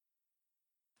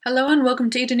Hello and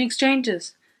welcome to Eden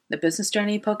Exchanges, the business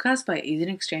journey podcast by Eden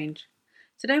Exchange.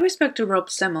 Today we spoke to Rob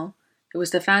Semmel, who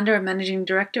is the founder and managing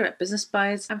director at Business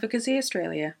Buyers Advocacy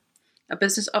Australia, a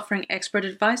business offering expert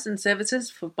advice and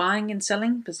services for buying and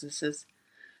selling businesses.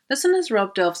 Listen as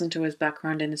Rob delves into his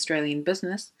background in Australian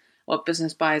business, what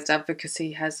Business Buyers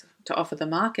Advocacy has to offer the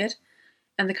market,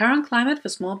 and the current climate for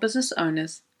small business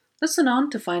owners. Listen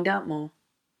on to find out more.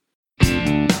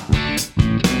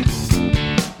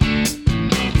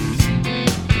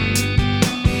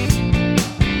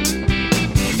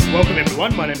 Welcome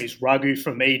everyone, my name is Raghu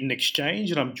from Eden Exchange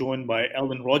and I'm joined by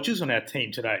Ellen Rogers on our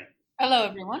team today. Hello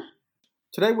everyone.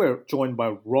 Today we're joined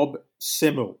by Rob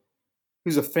Semmel,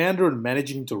 who's a founder and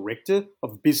managing director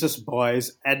of Business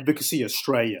Buyers Advocacy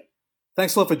Australia.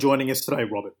 Thanks a lot for joining us today,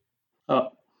 Robert.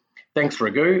 Thanks,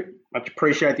 Raghu. Much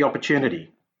appreciate the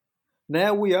opportunity.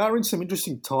 Now, we are in some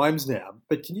interesting times now,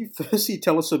 but can you firstly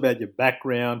tell us about your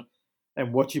background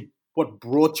and what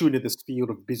brought you into this field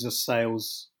of business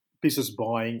sales, business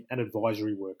buying and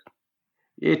advisory work?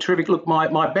 Yeah, terrific. Look,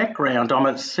 my background, I'm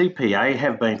a CPA,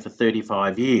 have been for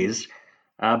 35 years,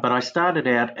 but I started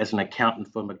out as an accountant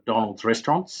for McDonald's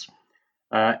restaurants.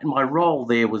 And my role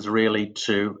there was really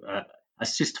to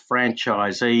assist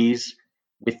franchisees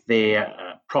with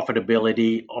their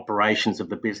profitability, operations of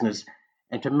the business,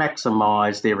 and to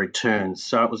maximise their returns.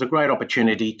 So it was a great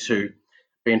opportunity to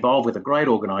be involved with a great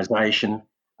organisation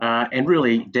and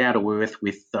really down to earth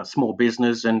with small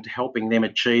business and helping them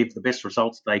achieve the best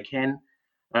results they can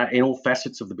in all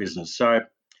facets of the business. So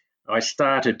I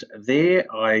started there.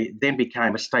 I then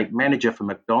became a state manager for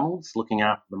McDonald's, looking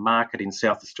after the market in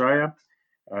South Australia,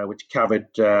 which covered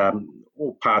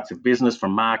all parts of business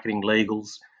from marketing,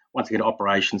 legals, once again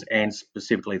operations and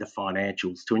specifically the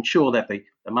financials to ensure that the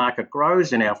market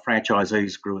grows and our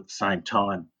franchisees grew at the same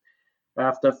time.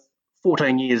 After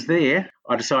 14 years there,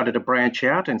 I decided to branch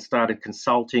out and started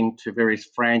consulting to various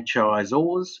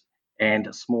franchisors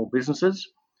and small businesses.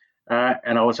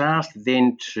 And I was asked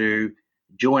then to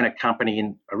join a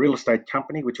real estate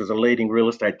company, which was a leading real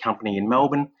estate company in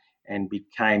Melbourne, and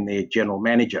became their general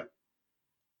manager.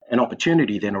 An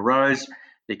opportunity then arose to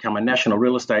become a national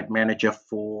real estate manager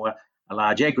for a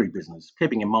large agribusiness,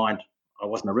 keeping in mind I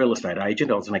wasn't a real estate agent,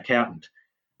 I was an accountant.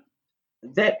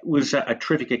 That was a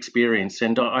terrific experience,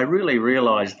 and I really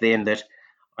realised then that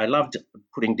I loved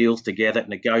putting deals together,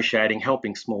 negotiating,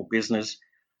 helping small business,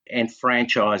 and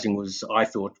franchising I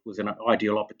thought was an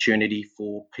ideal opportunity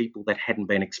for people that hadn't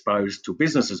been exposed to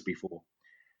businesses before.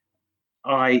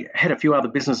 I had a few other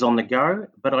businesses on the go,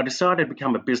 but I decided to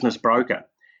become a business broker.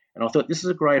 And I thought this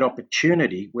is a great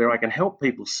opportunity where I can help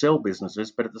people sell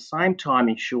businesses, but at the same time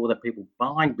ensure that people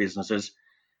buying businesses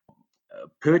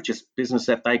purchase business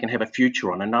that they can have a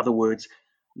future on. In other words,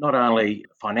 not only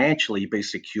financially be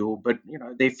secure, but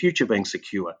their future being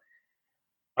secure.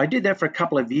 I did that for a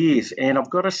couple of years, and I've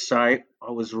got to say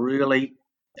I was really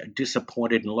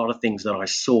disappointed in a lot of things that I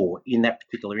saw in that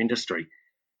particular industry.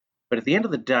 But at the end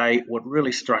of the day, what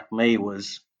really struck me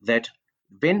was that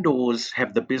vendors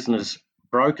have the business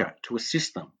broker to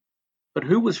assist them, but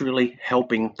who was really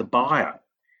helping the buyer?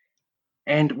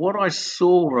 And what I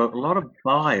saw were a lot of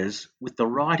buyers with the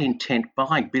right intent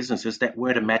buying businesses that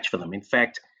weren't a match for them. In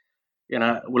fact,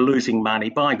 were losing money,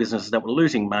 buying businesses that were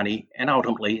losing money, and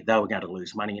ultimately they were going to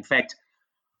lose money. In fact,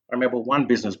 I remember one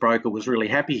business broker was really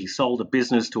happy. He sold a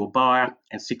business to a buyer,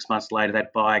 and 6 months later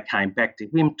that buyer came back to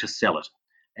him to sell it.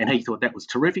 And he thought that was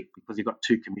terrific because he got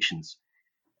 2 commissions.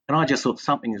 And I just thought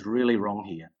something is really wrong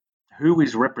here. Who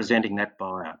is representing that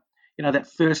buyer? That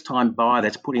first-time buyer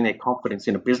that's putting their confidence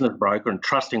in a business broker and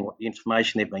trusting what the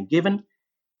information they've been given,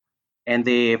 and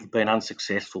they've been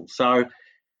unsuccessful. So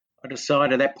I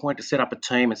decided at that point to set up a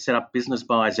team and set up Business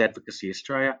Buyers Advocacy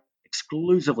Australia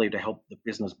exclusively to help the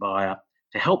business buyer,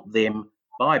 to help them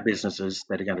buy businesses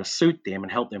that are going to suit them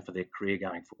and help them for their career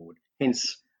going forward.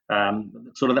 Hence,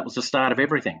 that was the start of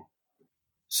everything.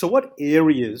 So what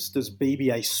areas does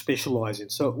BBA specialise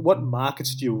in? So what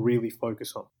markets do you really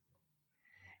focus on?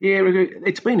 Yeah,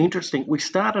 it's been interesting. We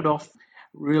started off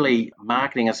really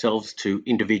marketing ourselves to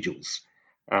individuals,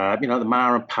 the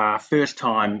ma and pa,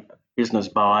 first-time business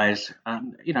buyers,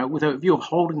 with a view of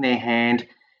holding their hand,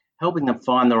 helping them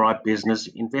find the right business,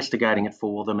 investigating it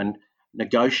for them and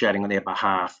negotiating on their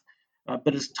behalf.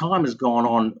 But as time has gone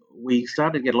on, we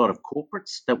started to get a lot of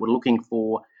corporates that were looking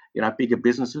for, bigger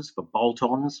businesses for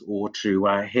bolt-ons or to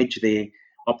hedge their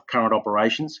current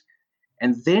operations.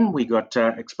 And then we got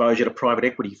exposure to private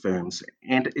equity firms.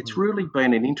 And it's really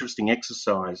been an interesting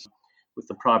exercise with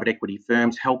the private equity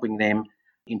firms, helping them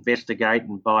investigate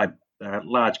and buy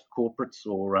large corporates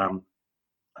or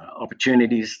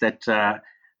opportunities that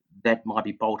that might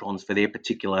be bolt-ons for their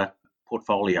particular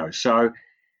portfolio. So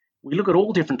we look at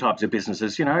all different types of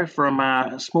businesses,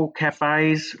 from small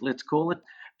cafes, let's call it,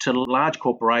 to large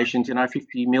corporations,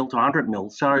 50 mil to 100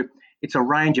 mil. So it's a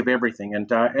range of everything,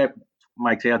 and it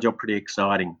makes our job pretty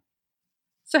exciting.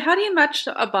 So how do you match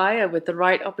a buyer with the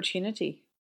right opportunity?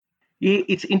 Yeah,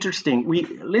 it's interesting.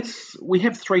 We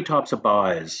have three types of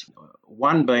buyers.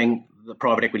 One being the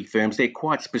private equity firms. They're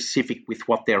quite specific with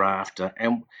what they're after,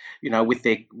 and with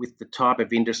the type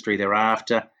of industry they're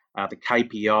after, the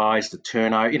KPIs,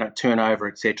 the turnover,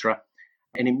 etc.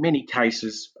 And in many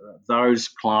cases, those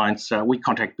clients, we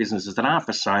contact businesses that are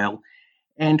for sale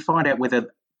and find out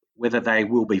whether they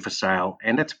will be for sale,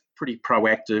 and that's pretty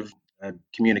proactive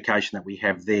communication that we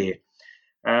have there.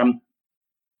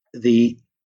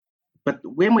 But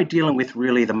when we're dealing with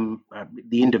really the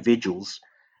individuals,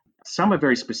 some are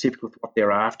very specific with what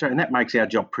they're after, and that makes our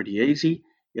job pretty easy.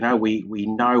 We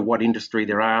know what industry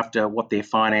they're after, what their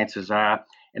finances are,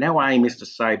 and our aim is to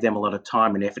save them a lot of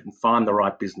time and effort and find the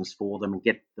right business for them and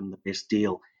get them the best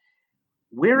deal.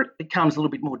 Where it becomes a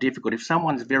little bit more difficult, if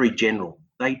someone's very general,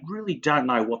 they really don't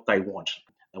know what they want.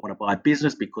 They want to buy a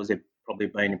business because they've probably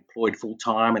been employed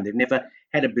full-time and they've never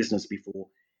had a business before.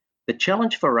 The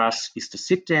challenge for us is to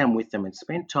sit down with them and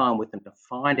spend time with them to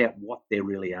find out what they're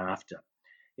really after.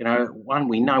 One,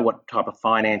 we know what type of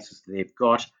finances they've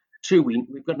got. Two,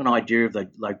 we've got an idea of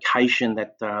the location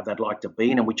that they'd like to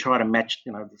be in, and we try to match,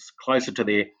 closer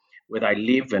to where they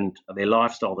live and their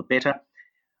lifestyle, the better.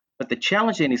 But the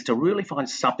challenge then is to really find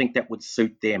something that would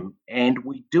suit them, and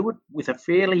we do it with a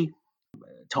fairly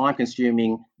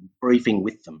time-consuming briefing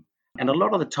with them. And a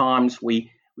lot of the times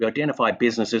we identify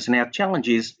businesses, and our challenge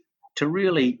is to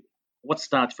really, what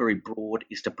starts very broad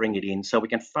is to bring it in so we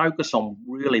can focus on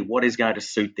really what is going to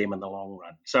suit them in the long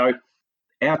run. So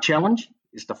our challenge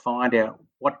is to find out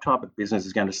what type of business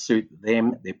is going to suit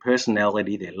them, their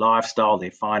personality, their lifestyle,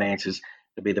 their finances,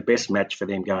 to be the best match for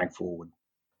them going forward.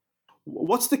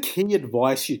 What's the key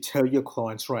advice you tell your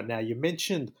clients right now? You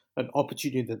mentioned an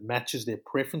opportunity that matches their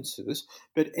preferences,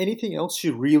 but anything else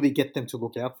you really get them to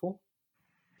look out for?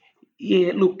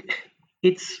 Yeah, look,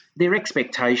 it's their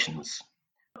expectations.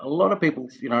 A lot of people,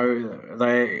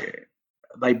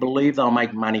 they believe they'll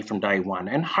make money from day one,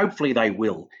 and hopefully they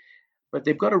will. But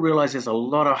they've got to realise there's a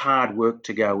lot of hard work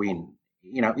to go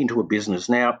into a business.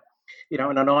 Now, in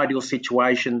an ideal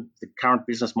situation, the current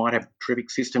business might have terrific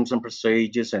systems and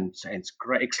procedures and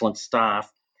great, excellent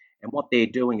staff. And what they're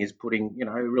doing is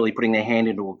really putting their hand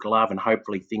into a glove, and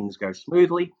hopefully things go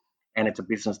smoothly and it's a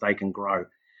business they can grow.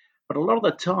 But a lot of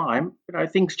the time,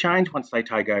 things change once they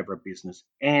take over a business,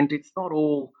 and it's not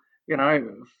all,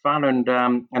 fun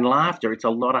and laughter. It's a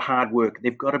lot of hard work.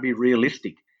 They've got to be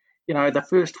realistic. The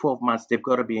first 12 months, they've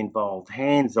got to be involved,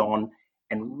 hands-on,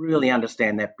 and really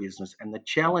understand that business. And the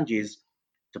challenge is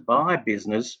to buy a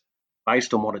business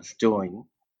based on what it's doing,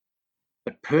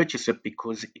 but purchase it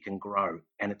because it can grow.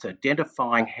 And it's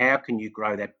identifying how can you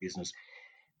grow that business.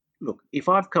 Look, if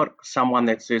I've got someone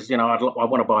that says, I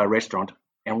want to buy a restaurant,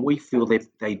 and we feel that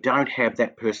they don't have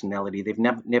that personality, they've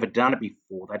never done it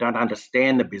before, they don't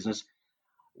understand the business,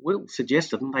 we'll suggest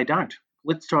to them they don't.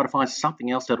 Let's try to find something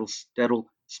else that'll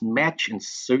match and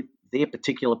suit their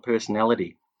particular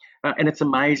personality. And it's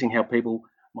amazing how people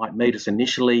might meet us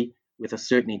initially with a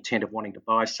certain intent of wanting to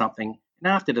buy something,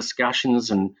 and after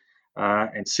discussions and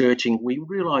searching, we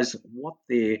realise what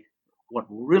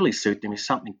really suits them is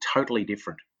something totally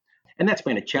different. And that's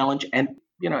been a challenge. And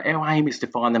our aim is to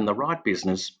find them the right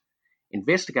business,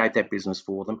 investigate that business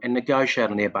for them, and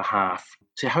negotiate on their behalf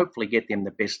to hopefully get them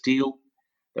the best deal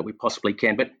that we possibly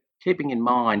can. But keeping in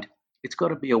mind, it's got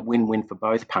to be a win-win for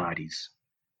both parties.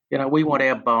 We want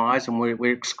our buyers, and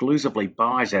we're exclusively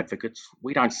buyers advocates.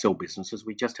 We don't sell businesses,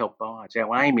 we just help buyers.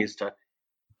 Our aim is to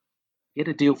get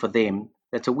a deal for them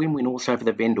that's a win-win also for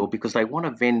the vendor, because they want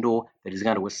a vendor that is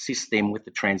going to assist them with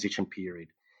the transition period.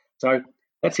 So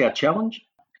that's our challenge.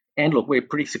 And look, we're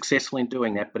pretty successful in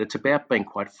doing that, but it's about being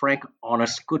quite frank,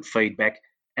 honest, good feedback,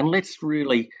 and let's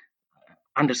really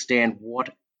understand what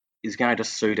is going to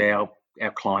suit our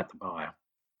client, the buyer.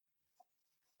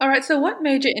 All right, so what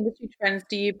major industry trends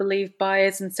do you believe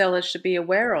buyers and sellers should be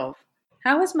aware of?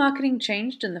 How has marketing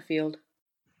changed in the field?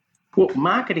 Well,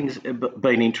 marketing's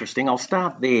been interesting. I'll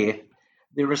start there.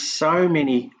 There are so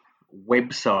many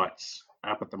websites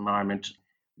up at the moment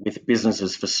with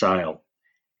businesses for sale.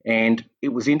 And it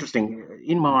was interesting,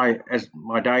 in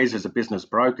my days as a business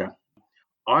broker,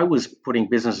 I was putting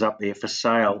businesses up there for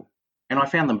sale, and I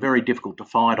found them very difficult to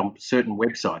find on certain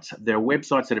websites. There are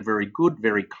websites that are very good,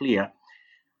 very clear,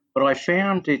 But I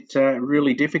found it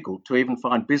really difficult to even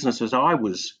find businesses I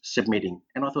was submitting.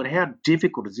 And I thought, how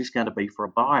difficult is this going to be for a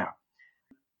buyer?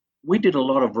 We did a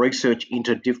lot of research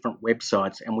into different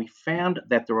websites, and we found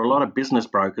that there are a lot of business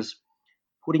brokers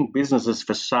putting businesses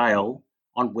for sale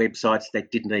on websites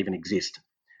that didn't even exist.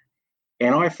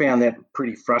 And I found that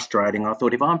pretty frustrating. I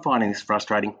thought, if I'm finding this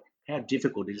frustrating, how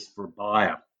difficult it is for a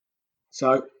buyer.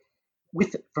 So,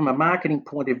 from a marketing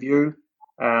point of view,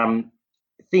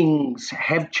 things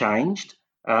have changed.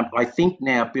 I think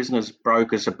now business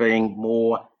brokers are being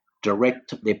more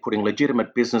direct. They're putting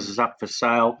legitimate businesses up for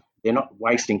sale. They're not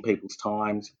wasting people's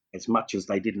time as much as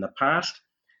they did in the past.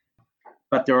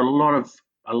 But there are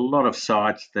a lot of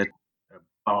sites that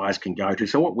buyers can go to.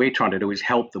 So what we're trying to do is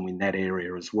help them in that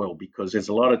area as well, because there's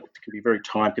a lot of it can be very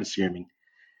time consuming.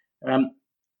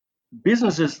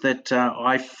 Businesses that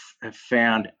have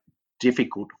found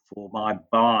difficult for my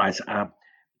buyers are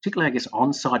particularly, I guess,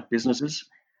 on-site businesses.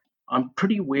 I'm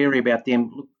pretty wary about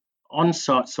them.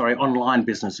 Online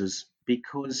businesses,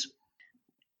 because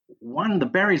one, the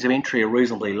barriers of entry are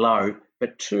reasonably low,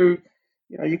 but two,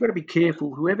 you've got to be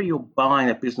careful. Whoever you're buying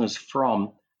a business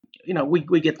from,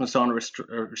 we get them to sign a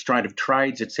restraint of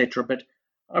trades, etc. But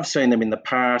I've seen them in the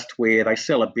past where they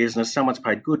sell a business, someone's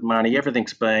paid good money,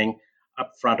 everything's being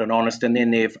upfront and honest, and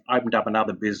then they've opened up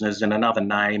another business and another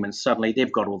name, and suddenly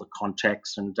they've got all the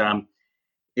contacts, and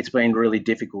it's been really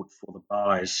difficult for the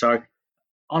buyers. So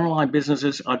online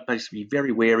businesses, I'd basically be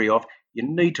very wary of. You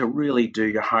need to really do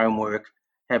your homework,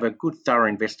 have a good, thorough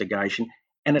investigation,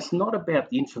 and it's not about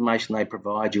the information they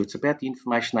provide you, it's about the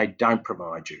information they don't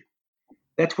provide you.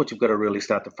 That's what you've got to really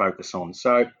start to focus on.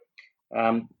 So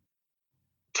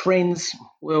trends,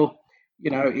 well,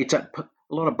 it's a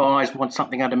lot of buyers want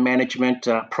something under management,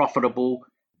 profitable,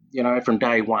 from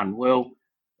day one. Well,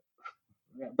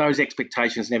 those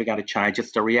expectations are never going to change.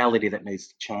 It's the reality that needs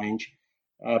to change.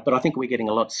 But I think we're getting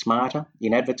a lot smarter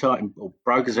in advertising, or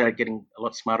brokers are getting a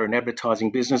lot smarter in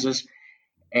advertising businesses.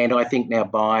 And I think now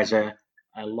buyers are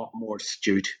a lot more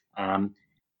astute. And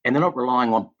they're not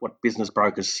relying on what business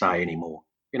brokers say anymore.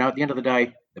 At the end of the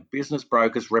day, the business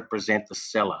brokers represent the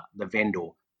seller, the vendor.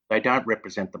 They don't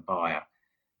represent the buyer.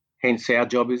 Hence, our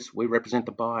job is we represent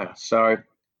the buyer. So,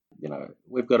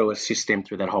 we've got to assist them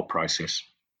through that whole process.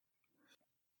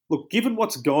 Look, given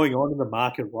what's going on in the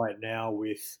market right now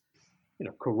with,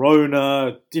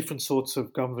 Corona, different sorts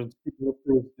of government,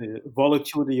 the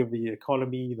volatility of the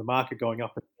economy, the market going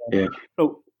up and down. Yeah.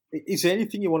 So, is there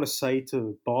anything you want to say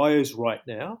to buyers right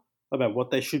now about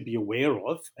what they should be aware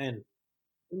of? And,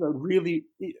 really,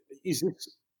 is this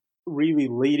really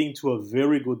leading to a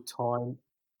very good time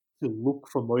to look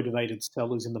for motivated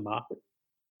sellers in the market?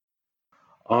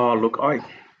 Oh, look,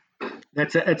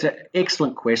 that's an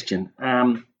excellent question.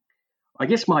 I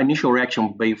guess my initial reaction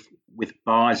would be with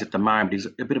buyers at the moment is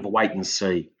a bit of a wait and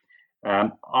see.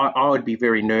 I would be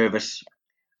very nervous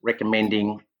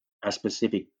recommending a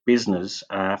specific business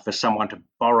for someone to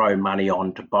borrow money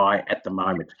on to buy at the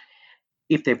moment.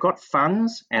 If they've got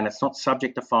funds and it's not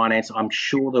subject to finance, I'm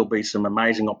sure there'll be some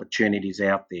amazing opportunities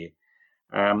out there.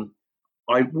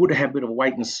 I would have a bit of a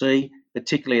wait and see,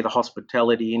 particularly the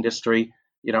hospitality industry.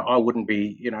 I wouldn't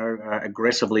be,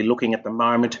 aggressively looking at the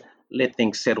moment. Let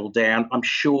things settle down. I'm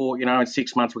sure, in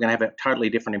 6 months we're going to have a totally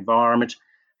different environment,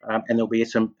 and there'll be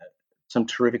some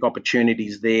terrific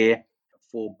opportunities there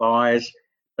for buyers.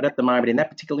 But at the moment, in that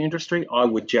particular industry, I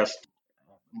would just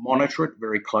monitor it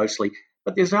very closely.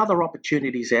 But there's other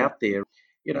opportunities out there,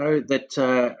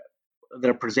 that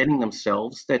are presenting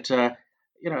themselves that,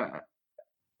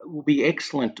 will be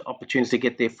excellent opportunities to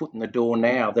get their foot in the door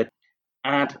now that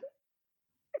aren't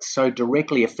so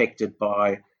directly affected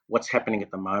by what's happening at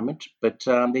the moment, but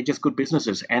they're just good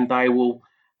businesses, and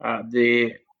they're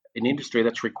an industry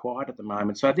that's required at the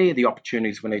moment. So they're the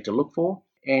opportunities we need to look for.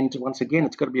 And once again,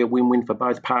 it's got to be a win-win for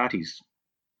both parties.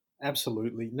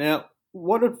 Absolutely. Now,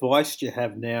 what advice do you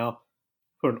have now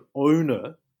for an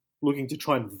owner looking to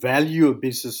try and value a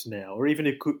business now, or even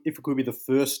if it could be the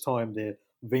first time they're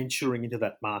venturing into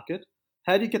that market?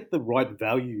 How do you get the right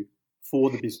value for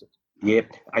the business? Yeah,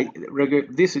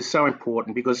 this is so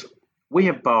important because we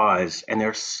have buyers and there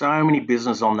are so many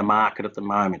businesses on the market at the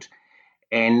moment.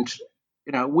 And,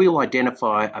 we'll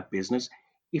identify a business.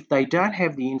 If they don't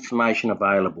have the information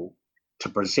available to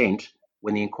present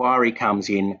when the inquiry comes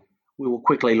in, we will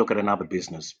quickly look at another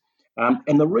business.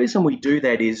 And the reason we do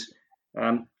that is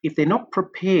if they're not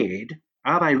prepared,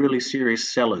 are they really serious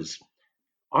sellers?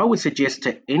 I would suggest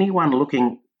to anyone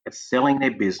looking at selling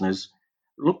their business,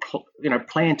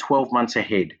 plan 12 months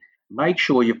ahead. Make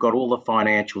sure you've got all the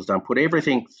financials done, put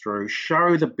everything through,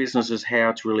 show the businesses how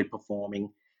it's really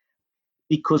performing.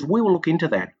 because we will look into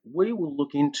that. We will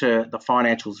look into the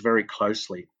financials very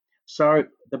closely. So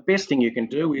the best thing you can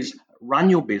do is run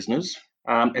your business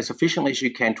as efficiently as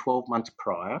you can 12 months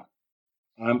prior,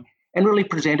 and really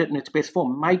present it in its best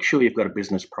form. Make sure you've got a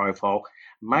business profile,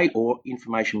 or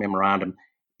information memorandum.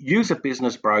 Use a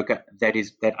business broker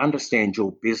that understands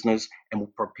your business and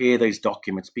will prepare these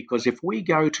documents. Because if we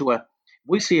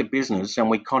see a business and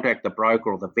we contact the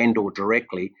broker or the vendor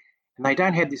directly, and they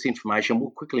don't have this information,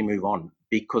 we'll quickly move on,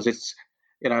 because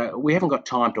we haven't got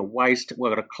time to waste.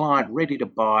 We've got a client ready to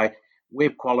buy.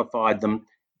 We've qualified them.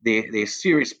 They're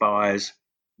serious buyers.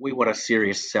 We want a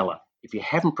serious seller. If you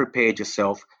haven't prepared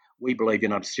yourself, we believe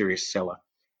you're not a serious seller.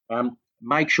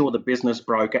 Make sure the business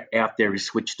broker out there is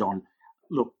switched on.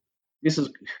 Look,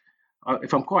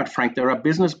 if I'm quite frank, there are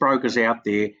business brokers out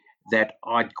there that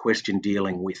I'd question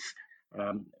dealing with.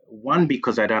 One,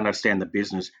 because they don't understand the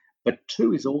business, but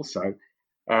two is also,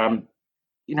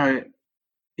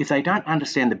 if they don't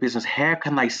understand the business, how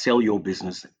can they sell your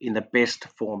business in the best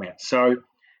format? So,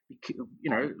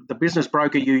 the business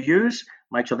broker you use,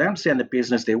 make sure they understand the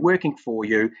business, they're working for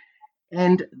you,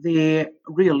 and they're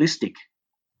realistic.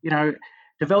 To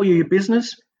value your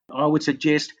business, I would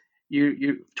suggest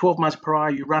you 12 months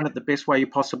prior, you run it the best way you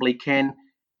possibly can.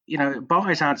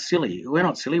 Buyers aren't silly. We're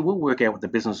not silly. We'll work out what the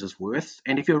business is worth.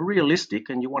 And if you're realistic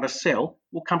and you want to sell,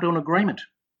 we'll come to an agreement.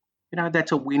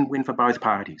 That's a win-win for both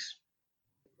parties.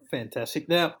 Fantastic.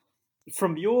 Now,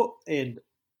 from your end,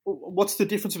 what's the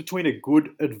difference between a good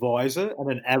advisor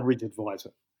and an average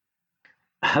advisor?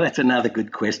 That's another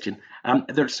good question.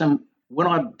 When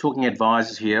I'm talking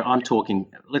advisors here,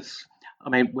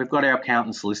 we've got our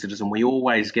accountants, solicitors, and we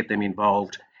always get them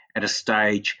involved at a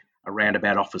stage around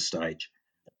about offer stage.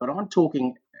 But I'm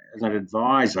talking as an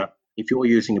advisor, if you're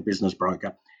using a business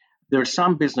broker, there are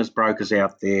some business brokers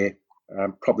out there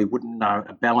probably wouldn't know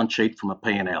a balance sheet from a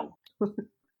P&L.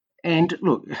 And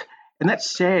look, and that's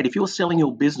sad. If you're selling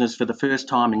your business for the first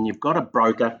time and you've got a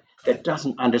broker that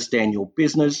doesn't understand your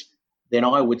business, then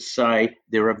I would say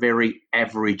they're a very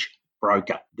average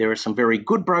broker. There are some very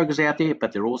good brokers out there,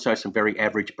 but there are also some very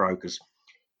average brokers.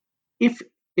 If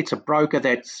it's a broker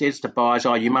that says to buyers,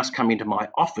 you must come into my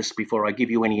office before I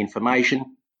give you any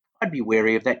information, I'd be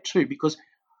wary of that too, because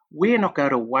we're not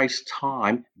going to waste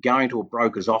time going to a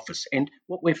broker's office. And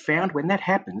what we've found when that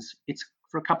happens, it's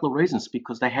for a couple of reasons,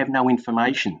 because they have no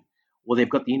information, or they've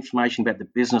got the information about the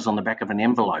business on the back of an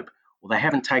envelope, or they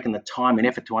haven't taken the time and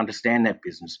effort to understand that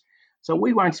business. So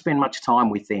we won't spend much time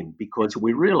with them because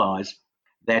we realise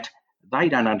that they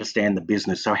don't understand the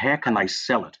business. So how can they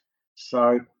sell it?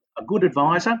 So a good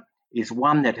advisor is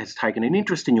one that has taken an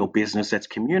interest in your business, that's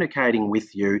communicating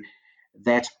with you,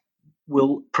 that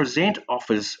will present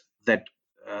offers that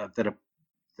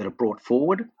are brought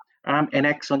forward and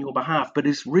acts on your behalf, but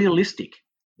is realistic.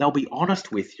 They'll be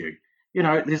honest with you.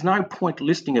 There's no point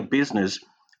listing a business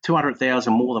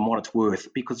 $200,000 more than what it's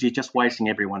worth, because you're just wasting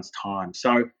everyone's time.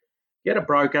 So get a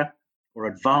broker or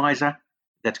advisor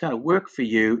that's going to work for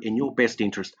you in your best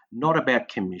interest, not about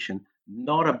commission,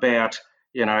 not about,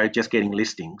 just getting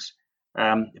listings,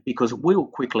 because we'll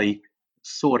quickly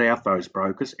sort out those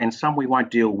brokers, and some we won't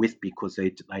deal with because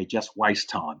they just waste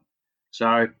time.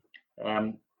 So,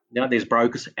 there's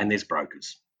brokers and there's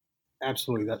brokers.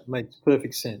 Absolutely. That makes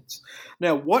perfect sense.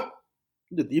 Now,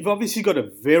 you've obviously got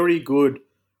a very good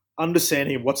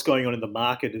understanding of what's going on in the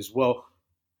market as well.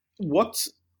 What's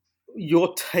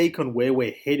your take on where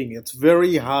we're heading? It's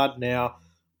very hard now,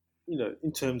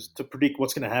 in terms to predict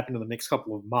what's going to happen in the next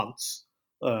couple of months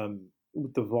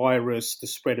with the virus, the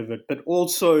spread of it, but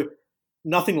also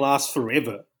nothing lasts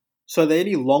forever. So are there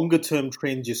any longer term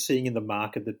trends you're seeing in the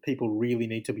market that people really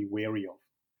need to be wary of?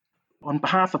 On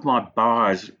behalf of my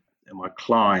buyers and my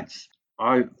clients,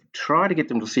 I try to get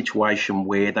them to a situation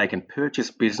where they can purchase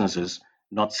businesses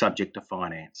not subject to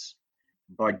finance.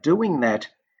 By doing that,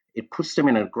 it puts them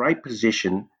in a great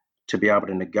position to be able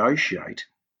to negotiate.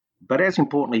 But as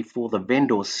importantly for the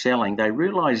vendor selling, they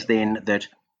realise then that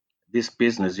this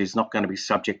business is not going to be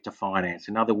subject to finance.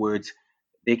 In other words,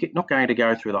 they're not going to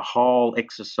go through the whole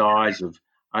exercise of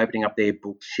opening up their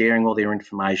books, sharing all their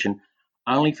information,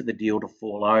 only for the deal to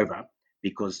fall over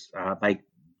because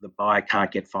the buyer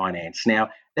can't get finance. Now,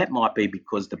 that might be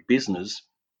because the business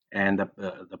and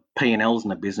the P&Ls in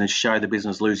the business show the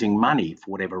business losing money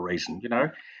for whatever reason,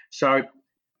 So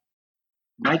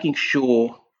making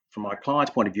sure, from my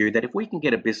client's point of view, that if we can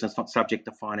get a business not subject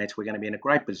to finance, we're going to be in a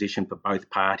great position for both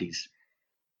parties.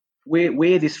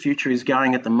 Where this future is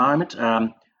going at the moment,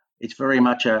 it's very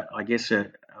much a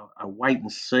wait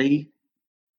and see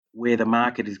where the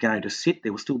market is going to sit.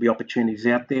 There will still be opportunities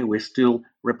out there. We're still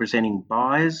representing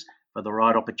buyers for the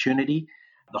right opportunity.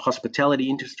 the hospitality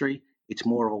industry, it's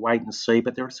more of a wait and see,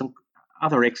 but there are some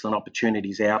other excellent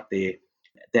opportunities out there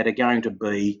that are going to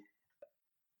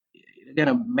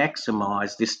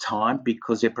maximise this time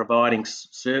because they're providing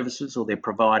services or they're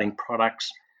providing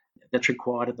products that's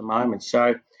required at the moment.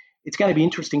 So it's going to be an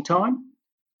interesting time,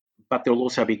 but there'll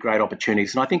also be great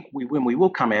opportunities. And I think when we will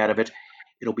come out of it,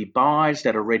 it'll be buyers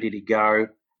that are ready to go,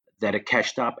 that are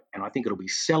cashed up, and I think it'll be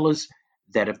sellers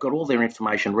that have got all their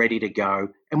information ready to go,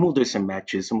 and we'll do some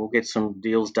matches and we'll get some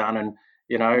deals done, and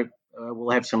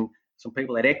we'll have some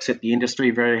people that exit the industry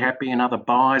very happy, and other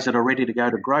buyers that are ready to go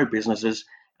to grow businesses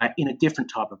in a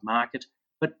different type of market.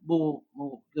 But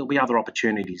there'll be other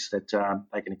opportunities that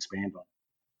they can expand on.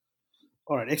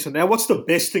 All right, excellent. Now, what's the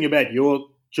best thing about your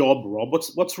job, Rob?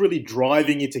 What's really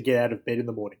driving you to get out of bed in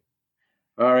the morning?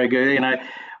 Very good.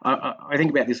 I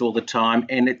think about this all the time,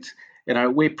 and it's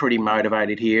we're pretty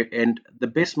motivated here. And the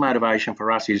best motivation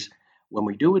for us is when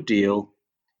we do a deal,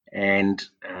 and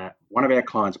one of our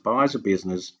clients buys a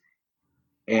business,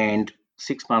 and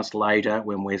 6 months later,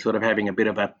 when we're sort of having a bit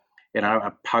of a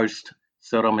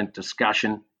post-settlement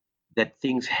discussion, that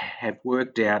things have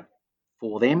worked out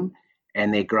for them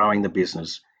and they're growing the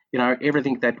business.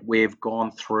 Everything that we've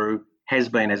gone through has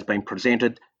been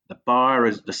presented.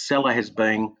 The seller has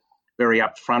been very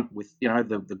upfront with,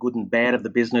 the good and bad of the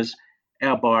business.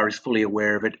 Our buyer is fully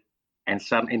aware of it, and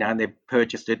they've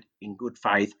purchased it in good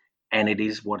faith, and it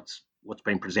is what's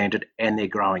been presented, and they're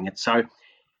growing it. So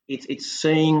it's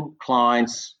seeing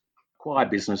clients acquire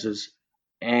businesses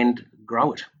and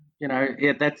grow it.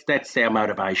 That's our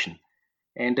motivation,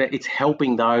 and it's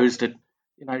helping those that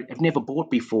have never bought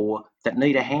before that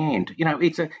need a hand.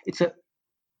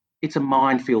 It's a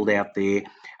minefield out there,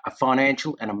 a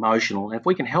financial and emotional. And if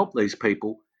we can help these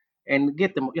people and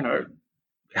get them,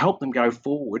 help them go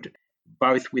forward,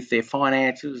 both with their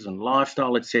finances and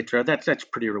lifestyle, etc., that's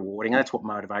pretty rewarding. That's what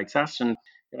motivates us, and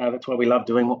that's why we love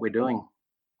doing what we're doing.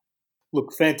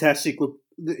 Look, fantastic. Look,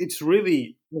 it's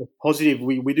really positive.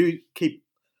 We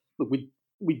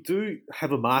do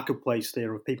have a marketplace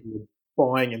there of people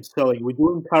buying and selling. We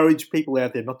do encourage people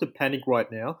out there not to panic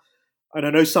right now. And I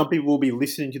know some people will be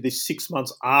listening to this 6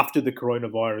 months after the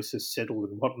coronavirus has settled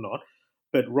and whatnot.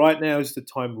 But right now is the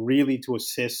time really to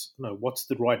assess, what's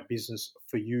the right business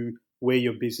for you, where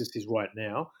your business is right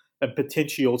now, and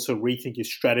potentially also rethink your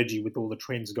strategy with all the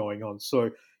trends going on. So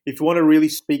if you want to really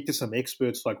speak to some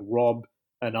experts like Rob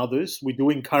and others, we do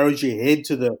encourage you to head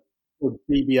to the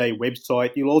BBA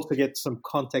website. You'll also get some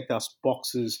contact us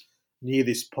boxes near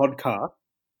this podcast.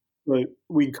 So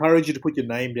we encourage you to put your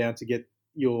name down to get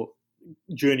your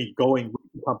journey going with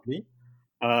the company,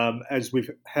 as we've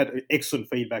had excellent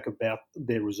feedback about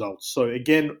their results. So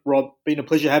again, Rob, been a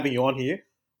pleasure having you on here.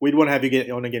 We'd want to have you get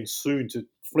on again soon to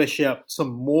flesh out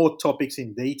some more topics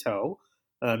in detail,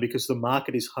 because the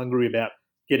market is hungry about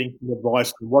getting some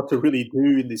advice on what to really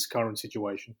do in this current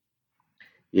situation.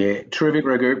 Yeah, terrific,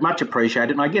 Raghu. Much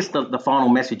appreciated. And I guess the final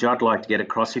message I'd like to get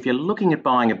across, if you're looking at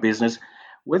buying a business,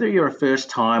 whether you're a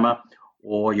first-timer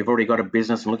or you've already got a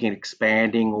business and looking at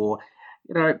expanding, or,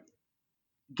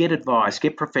 get advice,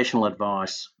 get professional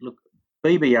advice. Look,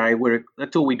 BBA,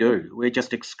 that's all we do. We're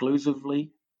just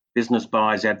exclusively business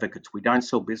buyers advocates. We don't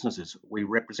sell businesses. We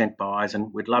represent buyers,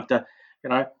 and we'd love to,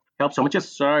 help someone.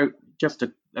 Just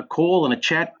a call and a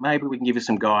chat. Maybe we can give you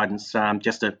some guidance,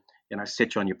 just to,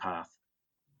 set you on your path.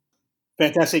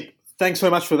 Fantastic. Thanks so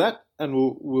much for that, and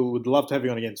we would love to have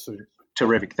you on again soon.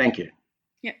 Terrific. Thank you.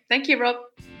 Yeah. Thank you, Rob.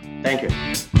 Thank you.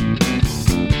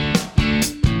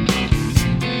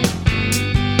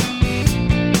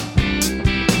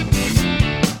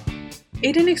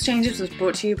 Eden Exchanges was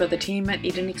brought to you by the team at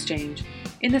Eden Exchange.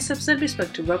 In this episode, we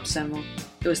spoke to Rob Semmel,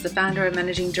 who is the founder and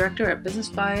managing director at Business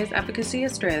Buyers Advocacy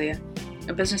Australia,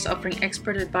 a business offering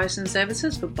expert advice and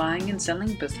services for buying and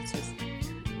selling businesses.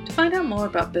 To find out more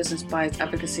about Business Buyers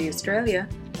Advocacy Australia,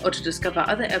 or to discover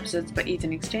other episodes by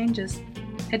Eden Exchanges,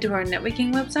 head to our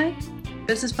networking website,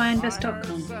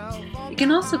 businessbuyinvest.com. You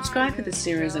can also subscribe to this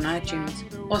series on iTunes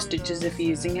or Stitches if you're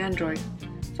using Android.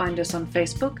 Find us on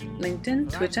Facebook,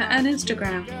 LinkedIn, Twitter, and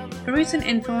Instagram for recent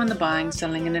info on the buying,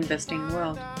 selling, and investing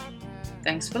world.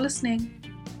 Thanks for listening.